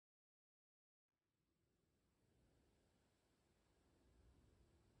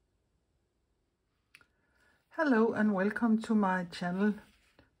Hello and welcome to my channel,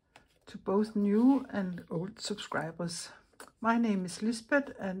 to both new and old subscribers. My name is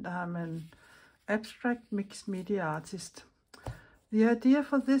Lisbeth and I'm an abstract mixed media artist. The idea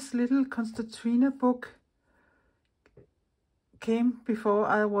for this little Concertina book came before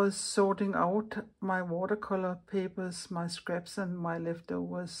I was sorting out my watercolor papers, my scraps and my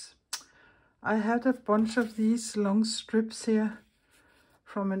leftovers. I had a bunch of these long strips here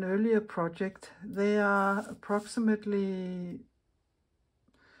from an earlier project. They are approximately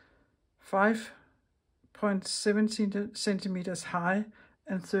 5.7 centimeters high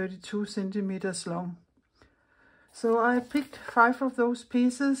and 32 centimeters long. So I picked 5 of those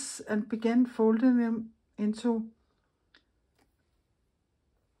pieces and began folding them into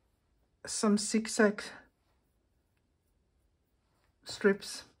some zigzag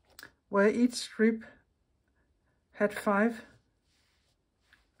strips, where each strip had 5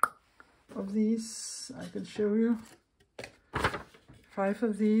 of these. I can show you 5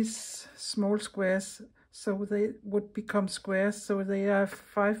 of these small squares, so they would become squares. So they are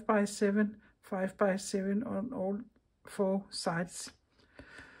 5 by 7, 5 by 7 on all 4 sides.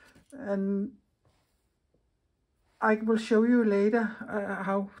 And I will show you later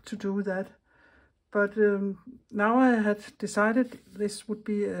how to do that. But now I had decided this would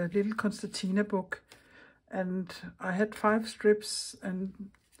be a little Concertina book, and I had 5 strips, and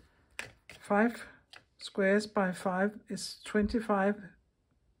 5 squares by 5 is 25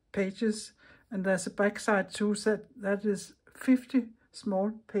 pages, and there's a backside too, so that is 50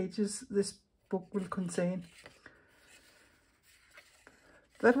 small pages this book will contain.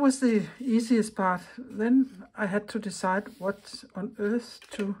 That was the easiest part. Then I had to decide what on earth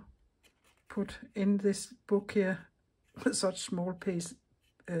to put in this book here with such small pages.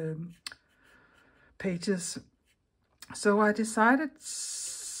 So I decided,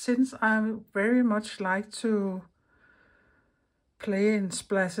 since I very much like to play and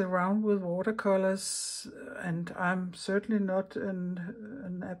splash around with watercolors, and I'm certainly not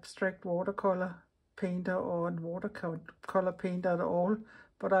an abstract watercolor painter or a watercolor painter at all,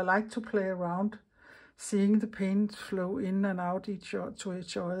 but I like to play around, seeing the paint flow in and out to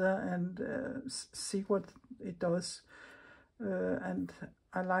each other, and see what it does. And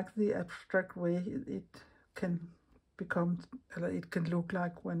I like the abstract way it can become, it can look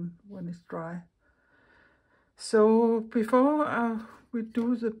like when it's dry. So before we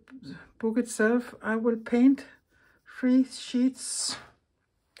do the book itself, I will paint 3 sheets,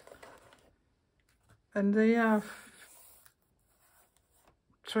 and they are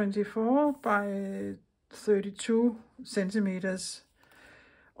 24 by 32 centimeters.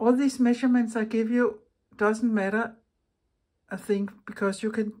 All these measurements I give you doesn't matter, I think, because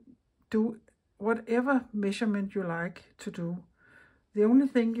you can do whatever measurement you like to do. The only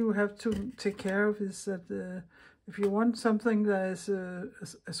thing you have to take care of is that if you want something that is a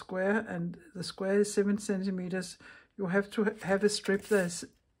square, and the square is 7 centimeters, you have to have a strip that's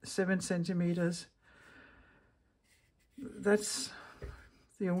 7 centimeters. That's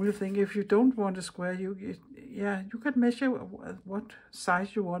the only thing. If you don't want a square, you can measure what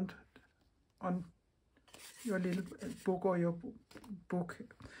size you want on your little book or your book.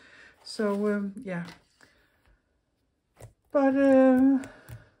 So yeah. But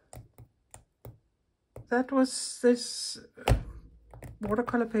that was this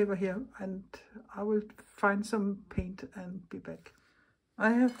watercolor paper here, and I will find some paint and be back.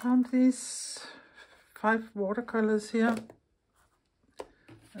 I have found these 5 watercolors here,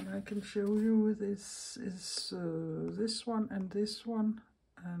 and I can show you. This is this one and this one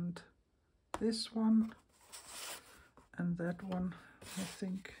and this one and that one. I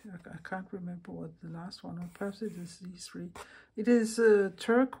think I can't remember what the last one was. Perhaps it is these 3. It is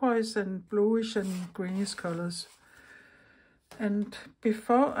turquoise and bluish and greenish colors. And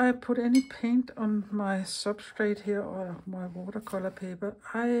before I put any paint on my substrate here or my watercolor paper,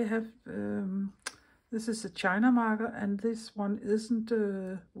 I have this is a China marker, and this one isn't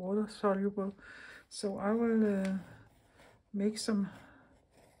water soluble. So I will make some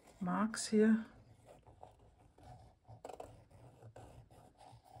marks here.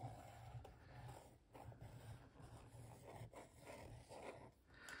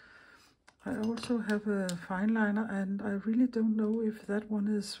 I also have a fine liner, and I really don't know if that one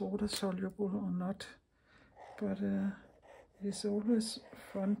is water soluble or not, but it's always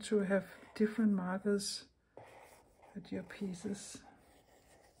fun to have different markers at your pieces.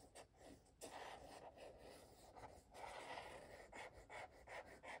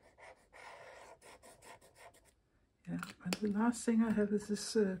 Yeah, and the last thing I have is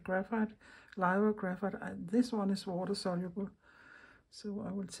this graphite, Lyra graphite. This one is water soluble. So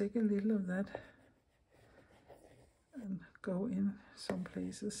I will take a little of that and go in some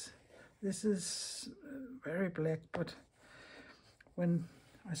places. This is very black, but when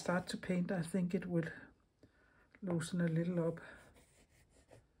I start to paint, I think it will loosen a little up.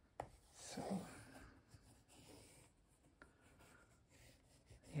 So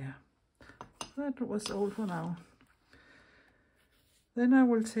yeah, that was all for now. Then I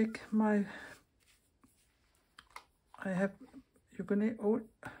will take my, you can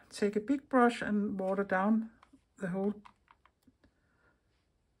take a big brush and water down the whole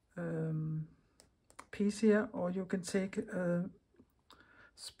piece here, or you can take a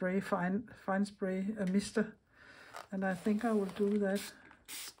spray, fine spray, a mister, and I think I will do that.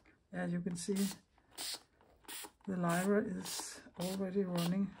 Yeah, you can see the liner is already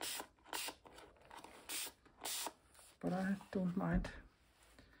running, but I don't mind.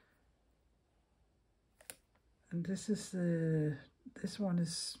 And this is this one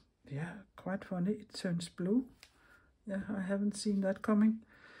is, yeah, quite funny. It turns blue. Yeah, I haven't seen that coming,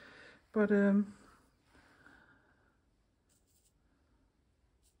 but that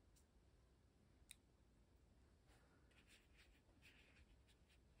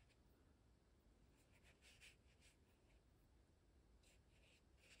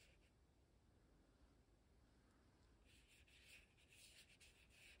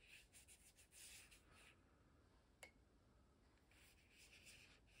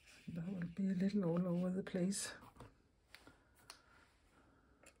will be a little all over the place.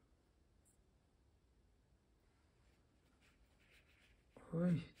 Oh,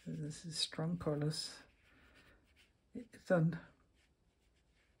 this is strong colors. It's done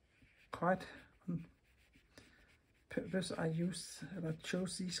quite on purpose. I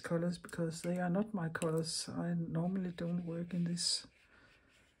chose these colors because they are not my colors. I normally don't work in this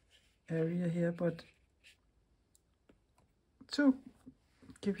area here, but to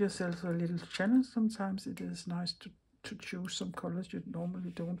give yourself a little challenge, sometimes it is nice to choose some colors you normally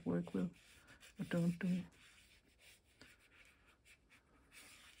don't work with or don't do.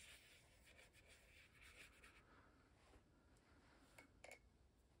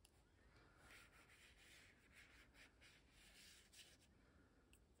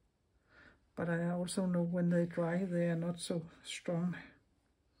 But I also know when they dry, they are not so strong.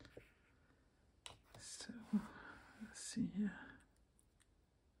 So, let's see here.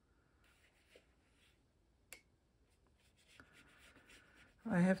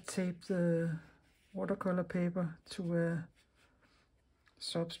 I have taped the watercolor paper to a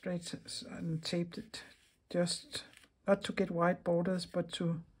substrate and taped it just not to get white borders, but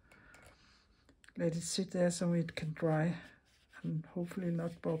to let it sit there so it can dry and hopefully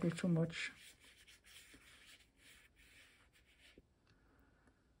not bubble too much.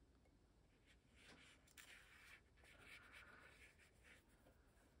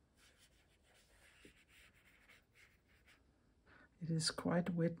 It is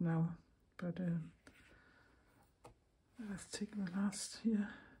quite wet now, but let's take the last here.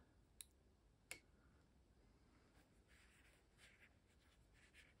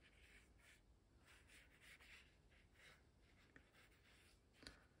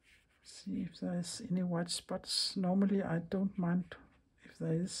 See if there's any white spots. Normally I don't mind if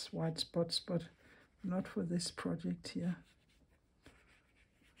there is white spots, but not for this project here.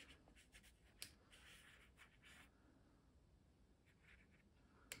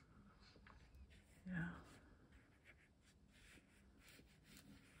 Yeah.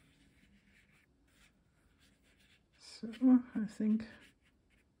 So I think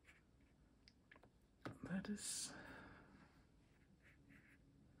that is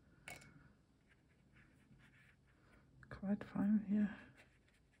quite fine here.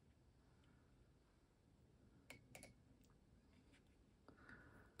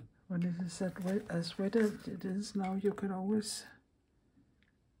 When it is as wet as it is now, you can always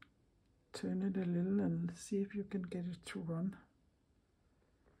turn it a little and see if you can get it to run,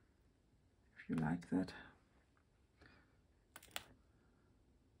 if you like that.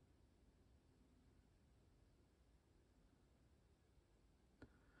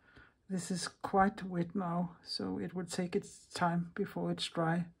 This is quite wet now, so it will take its time before it's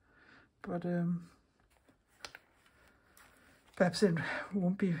dry, but perhaps it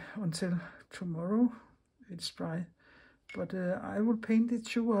won't be until tomorrow it's dry. But I will paint the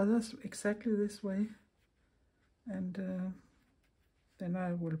two others exactly this way, and then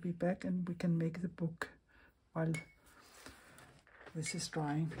I will be back and we can make the book while this is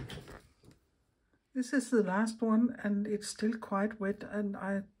drying. This is the last one, and it's still quite wet, and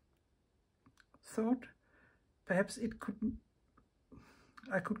I thought perhaps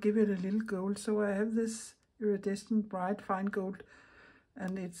I could give it a little gold. So I have this iridescent bright fine gold,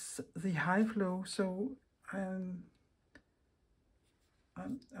 and it's the high flow, so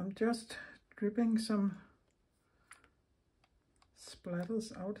I'm just dripping some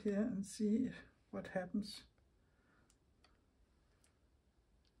splatters out here and see what happens.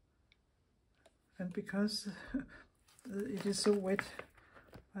 And because it is so wet,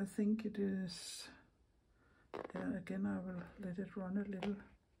 I think it is, yeah, again I will let it run a little.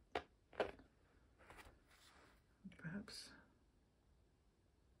 Perhaps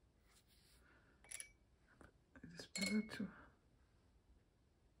it is better to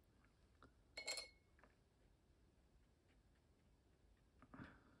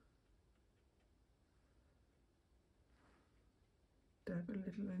dab a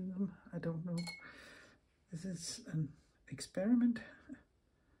little in them. I don't know. This is an experiment,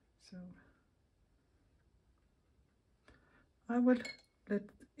 so I will let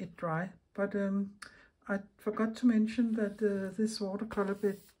it dry. But I forgot to mention that this watercolor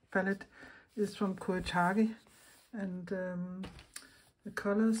palette is from Concertina, and the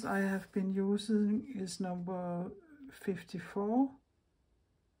colors I have been using is number 54,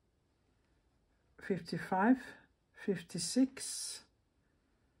 55, 56,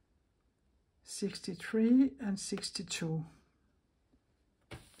 63 and 62.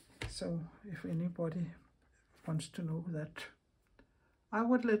 So if anybody wants to know that, I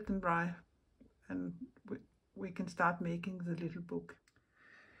would let them dry and we can start making the little book.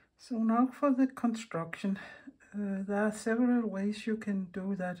 So now for the construction. There are several ways you can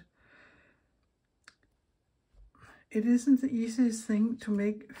do that. It isn't the easiest thing to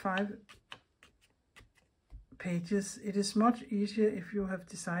make 5 pages. It is much easier if you have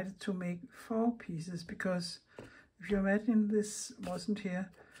decided to make 4 pieces, because if you imagine this wasn't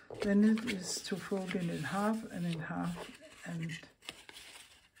here, then it is to fold it in half and in half and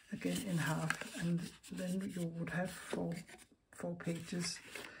again in half, and then you would have four pages.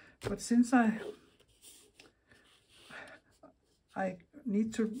 But since I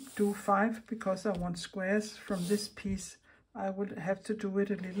need to do 5 because I want squares from this piece, I would have to do it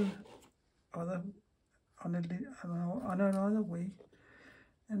a little other on another way.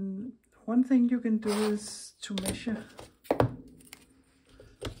 And one thing you can do is to measure.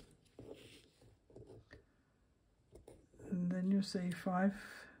 And then you say 5.7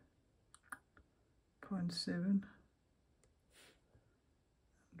 and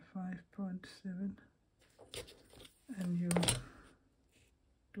 5.7, and you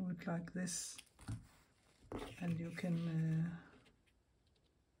do it like this, and you can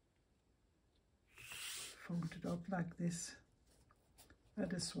fold it up like this.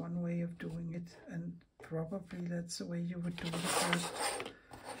 That is one way of doing it, and probably that's the way you would do it first.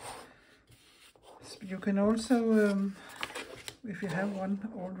 You can also, if you have one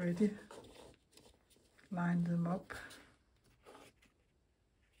already, line them up.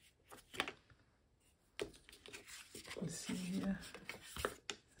 Let's see here,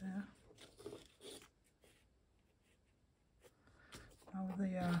 there. Now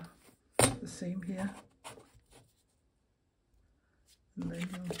they are the same here. And then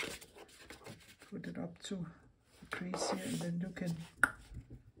you put it up to the crease here, and then you can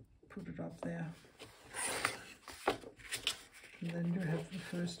put it up there. And then you have the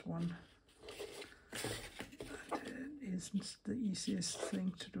first one. It isn't the easiest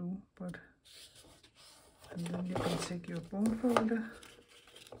thing to do, but and then you can take your bone folder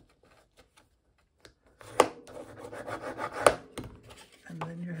and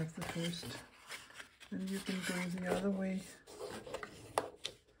then you have the first. Then you can go the other way,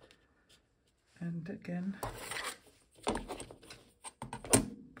 and again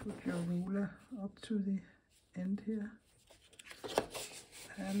put your ruler up to the end here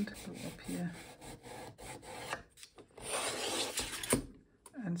and go up here,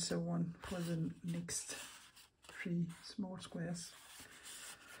 and so on for the next 3 small squares.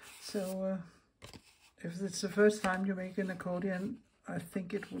 So if it's the first time you make an accordion, I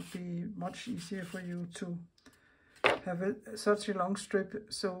think it would be much easier for you to have such a long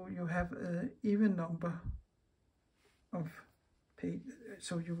strip, so you have an even number of pages,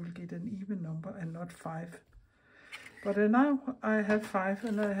 so you will get an even number and not 5. But now I have 5,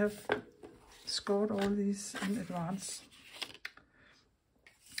 and I have scored all these in advance.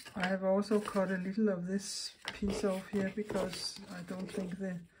 I have also cut a little of this piece off here because I don't think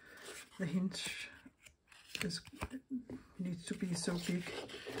the hinge needs to be so big.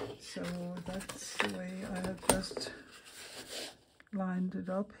 So that's the way I have just lined it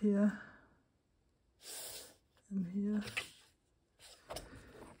up here and here.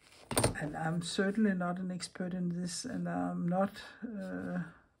 And I'm certainly not an expert in this, and I'm not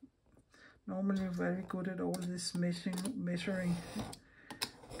normally very good at all this measuring.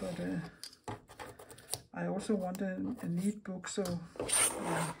 But I also want a neat book, so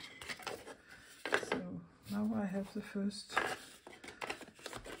yeah. So now I have the first,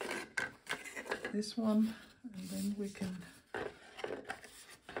 this one, and then we can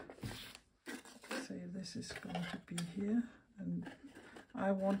say this is going to be here, and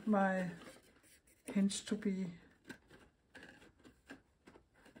I want my hinge to be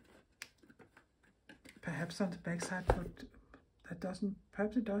perhaps on the back side, but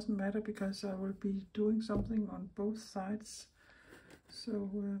perhaps it doesn't matter because I will be doing something on both sides. So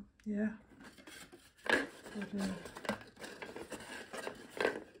yeah, but,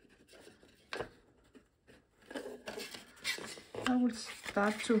 I will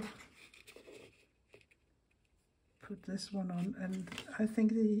start to put this one on, and I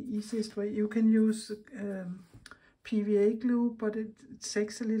think the easiest way, you can use PVA glue, but it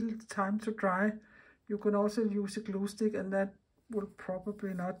takes a little time to dry. You can also use a glue stick, and that will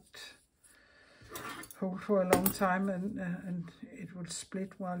probably not hold for a long time, and it will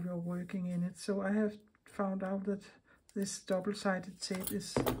split while you're working in it. So I have found out that this double-sided tape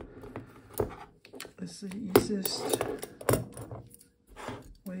is the easiest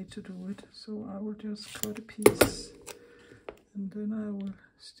way to do it. So I will just cut a piece, and then I will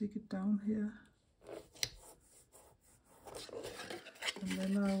stick it down here, and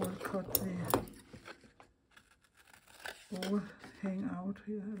then I will cut the overhang out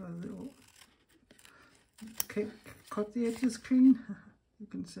here. Okay, cut the edges clean, you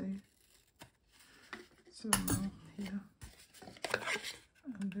can say. So now here,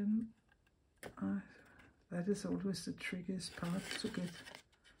 and then that is always the trickiest part, to get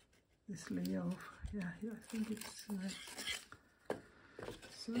this layer off. Yeah, I think it's so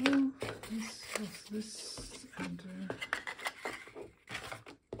this was this,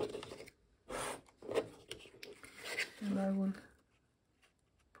 and I will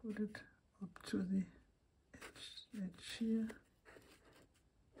put it up to the edge here.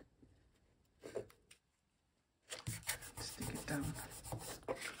 Stick it down.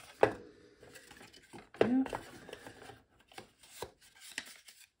 Yeah.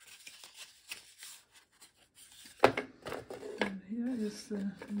 And here is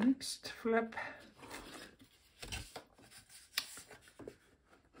the next flap.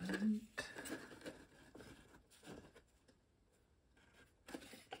 And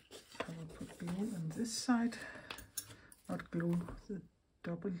I will put glue on this side. Not glue, the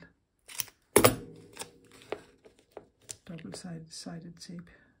double-sided tape.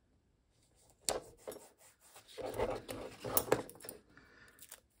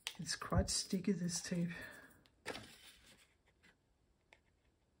 It's quite sticky, this tape.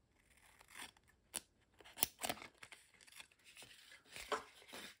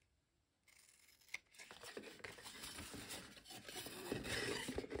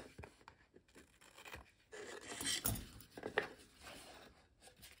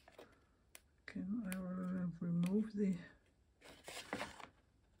 Okay, I will remove the.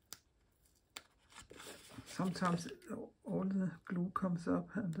 Sometimes all the glue comes up,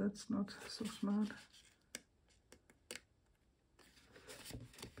 and that's not so smart.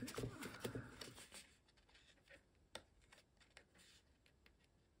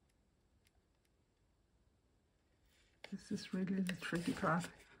 This is really the tricky part.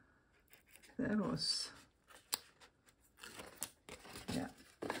 That was, yeah.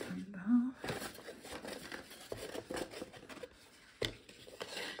 And now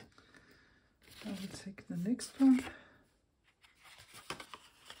I will take the next one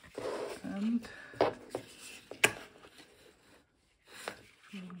and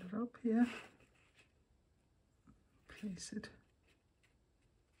fold it up here, place it.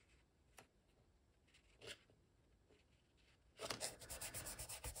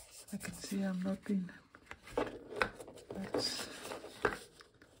 I can see I'm not being, that's,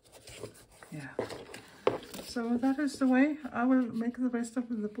 yeah. So that is the way I will make the rest of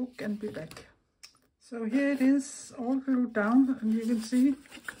the book and be back. So here it is, all glued down, and you can see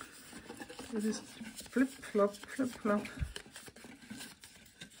it is flip-flop, flip-flop.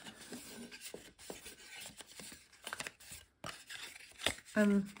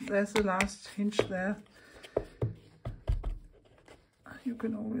 And there's the last hinge there. You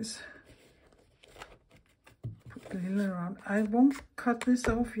can always put the hill around. I won't cut this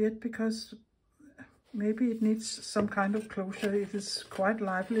off yet because maybe it needs some kind of closure. It is quite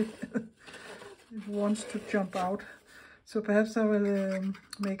lively. It wants to jump out. So perhaps I will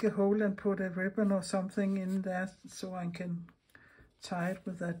make a hole and put a ribbon or something in there so I can tie it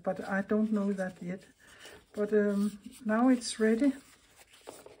with that. But I don't know that yet. But now it's ready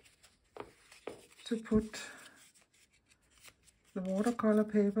to put the watercolor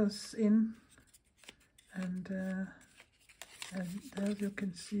papers in, and there you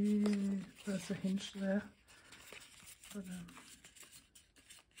can see there's a hinge there, but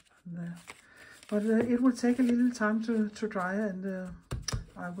there. But it will take a little time to dry, and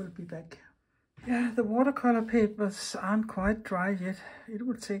I will be back. Yeah, the watercolor papers aren't quite dry yet. It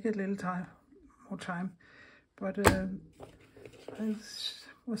will take a little more time. But I was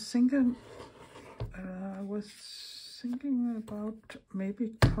thinking about maybe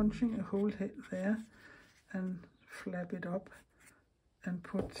punching a hole there and flap it up and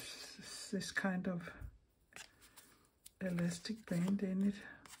put this kind of elastic band in it.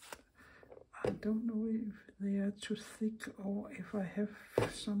 I don't know if they are too thick or if I have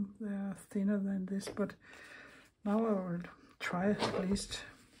some that are thinner than this, but now I will try at least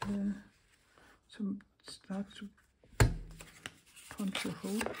to start to punch a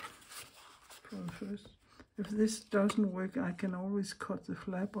hole for first. If this doesn't work, I can always cut the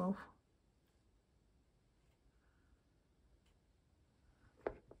flap off.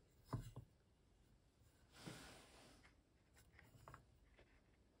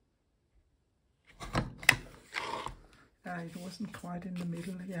 It wasn't quite in the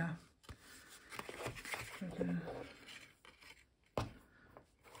middle, yeah. But, let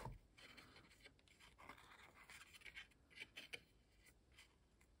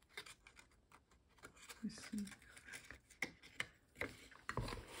me see.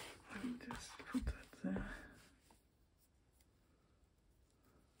 Let me just put that there.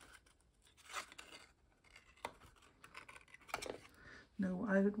 No,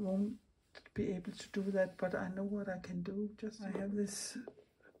 I won't be able to do that, but I know what I can do. Just I have this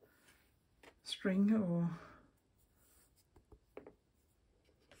string, or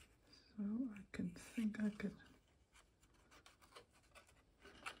so I can think I could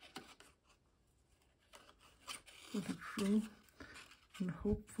put it through, and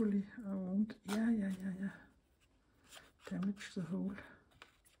hopefully I won't damage the hole.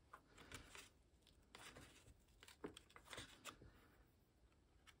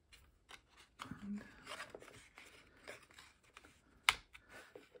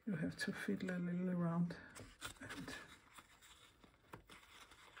 You have to fiddle a little around, and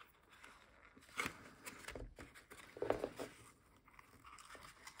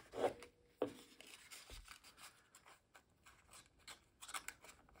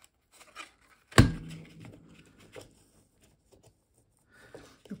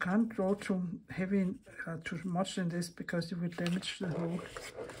you can't draw too heavy, too much in this, because you will damage the hole.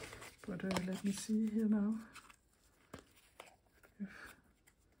 But let me see here now.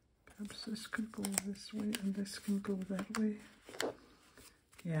 Perhaps this could go this way and this can go that way.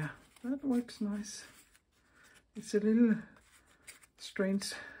 Yeah, that works nice. It's a little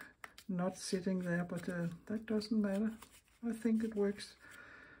strange not sitting there, but that doesn't matter. I think it works.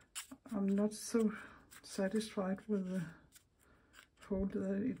 I'm not so satisfied with the hole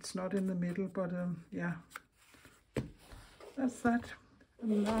that it's not in the middle, but yeah, that's that.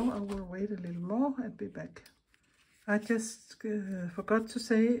 And now I will wait a little more and be back. I just forgot to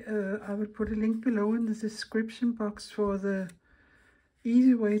say, I will put a link below in the description box for the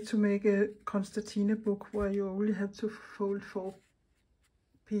easy way to make a Concertina book where you only have to fold 4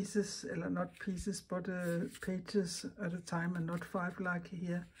 pieces, or not pieces, but pages at a time, and not 5 like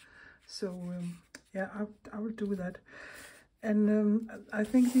here. So yeah, I will do that. And I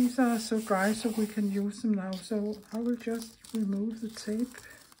think these are so dry, so we can use them now. So I will just remove the tape.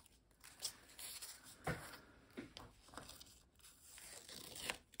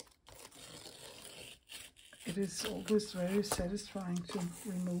 It is always very satisfying to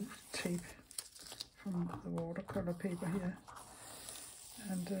remove tape from the watercolor paper here.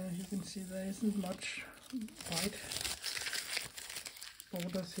 And you can see there isn't much white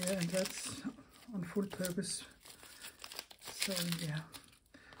borders here, and that's on full purpose. So yeah,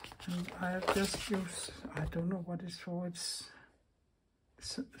 and I have just used, I don't know what it's for, it's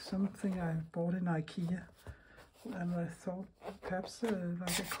something I bought in IKEA, and I thought perhaps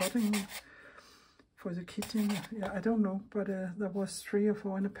like a cutting for the kitchen. Yeah, I don't know, but there was 3 or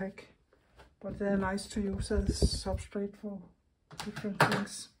 4 in a pack, but they're nice to use as substrate for different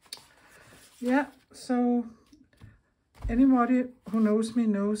things. Yeah, so anybody who knows me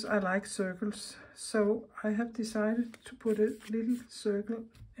knows I like circles, so I have decided to put a little circle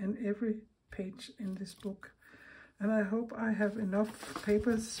in every page in this book, and I hope I have enough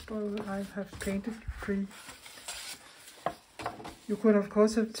papers, but I have painted 3. You could of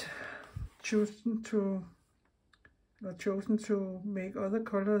course have chosen to make other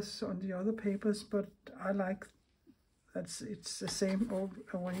colors on the other papers, but I like that it's the same all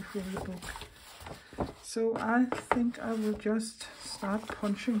away from the book. So I think I will just start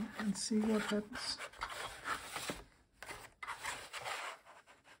punching and see what happens.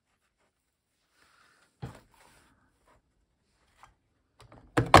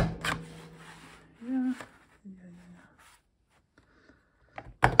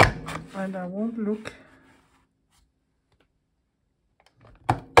 and I won't look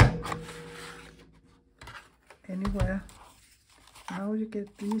anywhere. Now you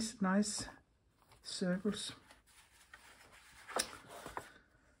get these nice circles.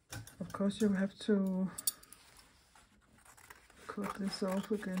 Of course you have to cut this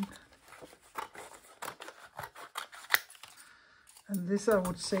off again. And this I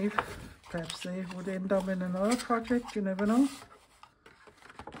would save. Perhaps they would end up in another project, you never know.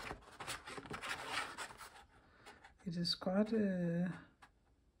 It is quite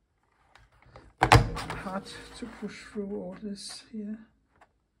hard to push through all this here.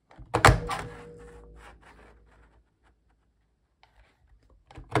 Perhaps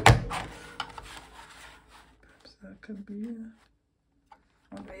that can be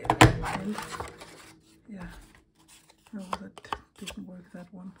on the end. Yeah, no, that didn't work, that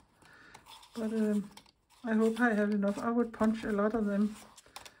one. But I hope I have enough. I would punch a lot of them,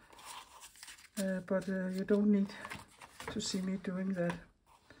 but you don't need to see me doing that.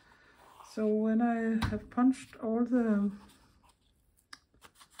 So when I have punched all the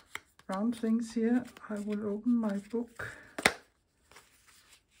round things here, I will open my book.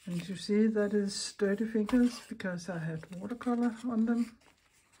 And you see that is dirty fingers because I had watercolor on them.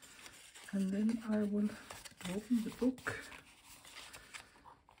 And then I will open the book.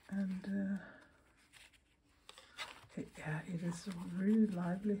 And yeah, it is really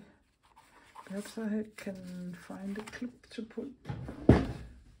lively. Perhaps I can find a clip to put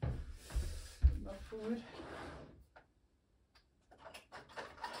for it.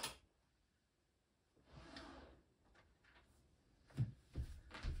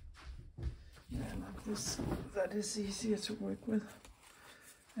 Yeah, like this. That is easier to work with.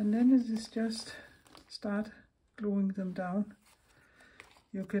 And then it is just start gluing them down.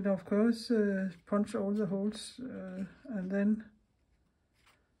 You can of course punch all the holes and then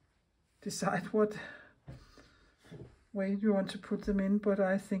decide what way you want to put them in, but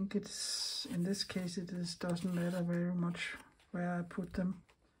I think it's, in this case, doesn't matter very much where I put them.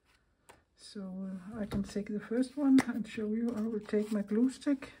 So I can take the first one and show you. I will take my glue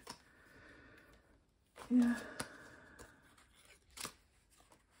stick. Yeah.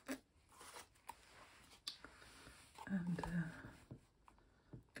 And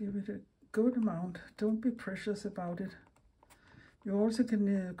give it a good amount. Don't be precious about it. You also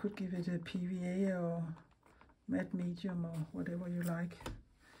could give it a PVA or matte medium or whatever you like.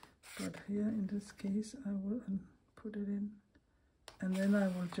 But here in this case I will put it in. And then I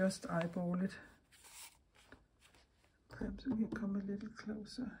will just eyeball it. Perhaps we can come a little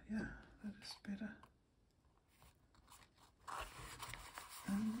closer. Yeah, that is better.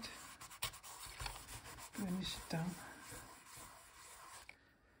 And finish it down.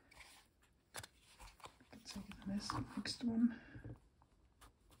 Let's take the next one.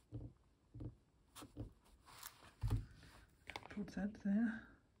 Put that there.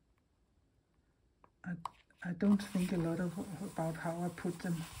 I don't think a lot about how I put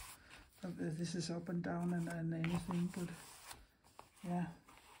them. This is up and down and anything, but yeah,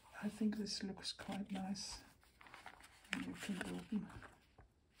 I think this looks quite nice. And you can open.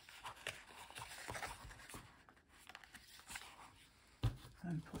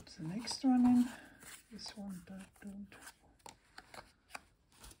 And put the next one in. This one don't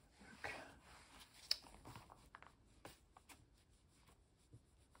work.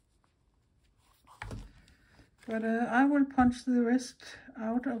 But I will punch the rest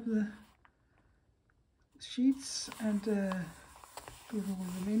out of the sheets and glue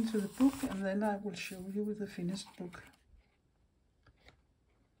them into the book, and then I will show you with the finished book.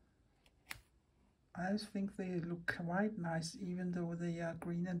 I think they look quite nice, even though they are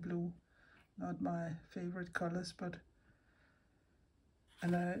green and blue. Not my favorite colors, but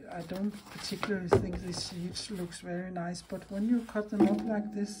I don't particularly think this sheet looks very nice. But when you cut them up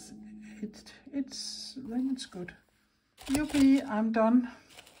like this, then it's good. Yuppie, I'm done.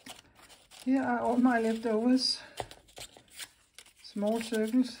 Here are all my leftovers. Small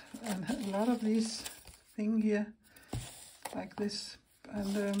circles and a lot of these things here, like this.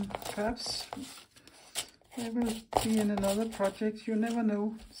 And perhaps they will be in another project, you never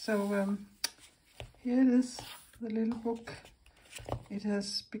know. So here it is, the little book. It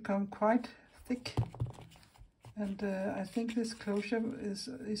has become quite thick, and I think this closure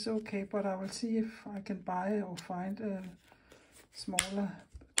is okay, but I will see if I can buy or find a smaller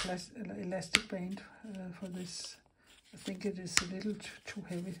elastic band for this. I think it is a little too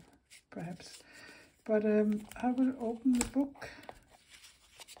heavy, perhaps. But I will open the book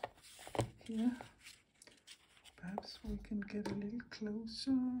here. Perhaps we can get a little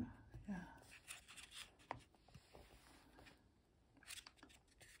closer. Yeah.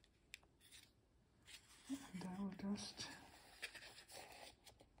 dust.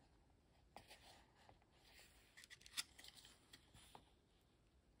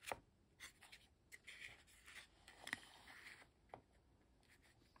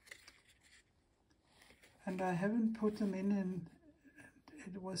 And I haven't put them in, and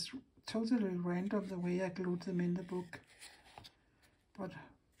it was totally random the way I glued them in the book. But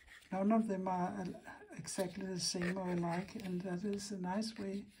none of them are exactly the same or alike, and that is a nice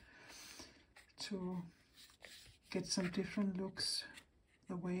way to get some different looks,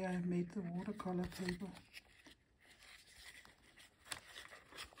 the way I made the watercolor paper.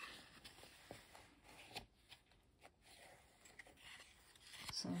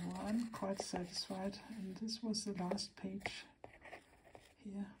 So I'm quite satisfied, and this was the last page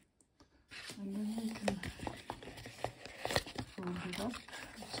here. And then we can fold it up,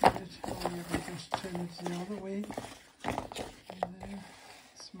 turn it, or you can just turn it the other way. And there,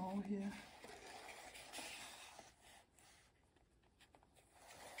 it's more here.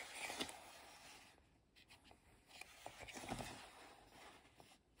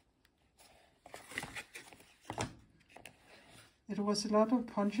 It was a lot of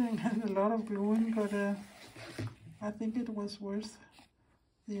punching and a lot of gluing, but I think it was worth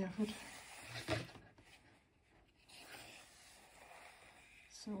the effort.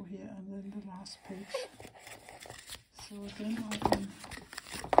 So here, and then the last page. So again I can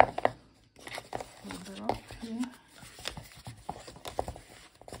fold it up here.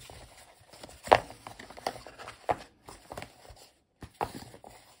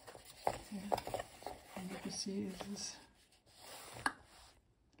 Yeah. And you can see it is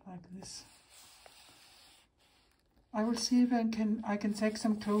like this. I will see if I can take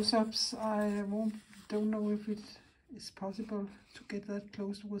some close-ups. I don't know if it is possible to get that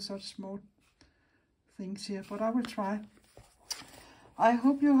close with such small things here, but I will try. I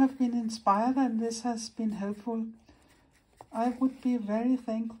hope you have been inspired and this has been helpful. I would be very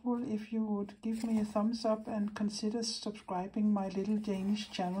thankful if you would give me a thumbs up and consider subscribing my little Danish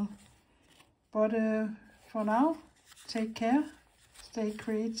channel. But for now, take care, stay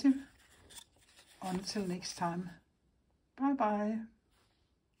creative. Until next time. Bye bye.